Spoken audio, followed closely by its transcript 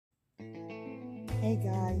Hey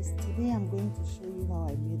guys, today I'm going to show you how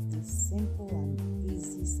I made this simple and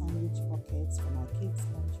easy sandwich pockets for my kids'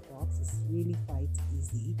 lunchbox. It's really quite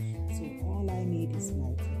easy. So all I need is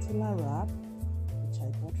my tortilla wrap, which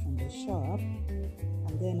I bought from the shop,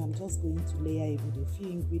 and then I'm just going to layer it with a few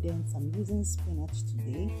ingredients. I'm using spinach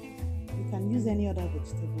today. You can use any other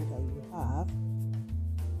vegetable that you have,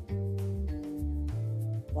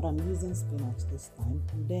 but I'm using spinach this time.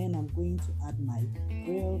 And then I'm going to add my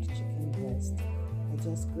grilled chicken breast. I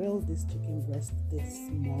just grilled this chicken breast this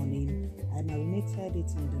morning. I marinated it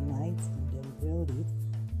in the night and then grilled it.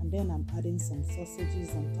 And then I'm adding some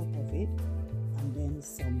sausages on top of it. And then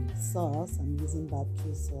some sauce. I'm using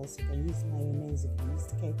barbecue sauce. You can use mayonnaise, you can use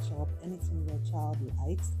ketchup, anything your child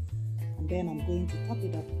likes. And then I'm going to top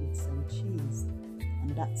it up with some cheese.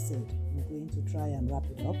 And that's it. I'm going to try and wrap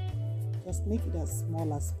it up. Just make it as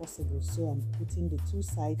small as possible. So I'm putting the two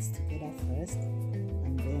sides together first,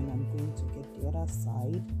 and then I'm going to get the other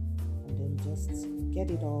side, and then just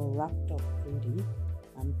get it all wrapped up pretty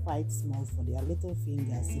and quite small for their little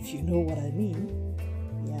fingers, if you know what I mean.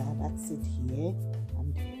 Yeah, that's it here,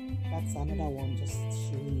 and that's another one just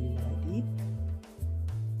showing you what I did.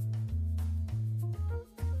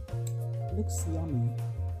 Looks yummy,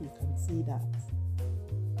 you can see that.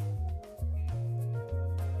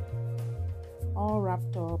 All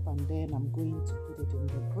wrapped up, and then I'm going to put it in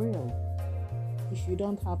the grill. If you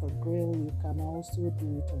don't have a grill, you can also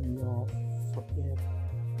do it on your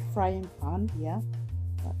frying pan. Yeah,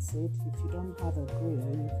 that's it. If you don't have a grill,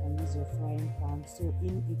 you can use your frying pan. So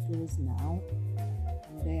in it goes now,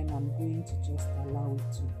 and then I'm going to just allow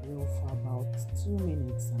it to grill for about 2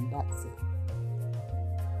 minutes, and that's it.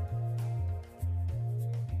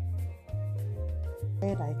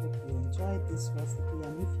 I hope you enjoyed this recipe,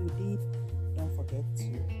 and if you did, don't forget to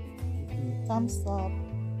give me a thumbs up,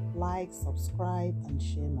 like, subscribe, and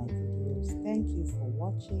share my videos. Thank you for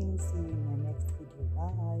watching. See you in my next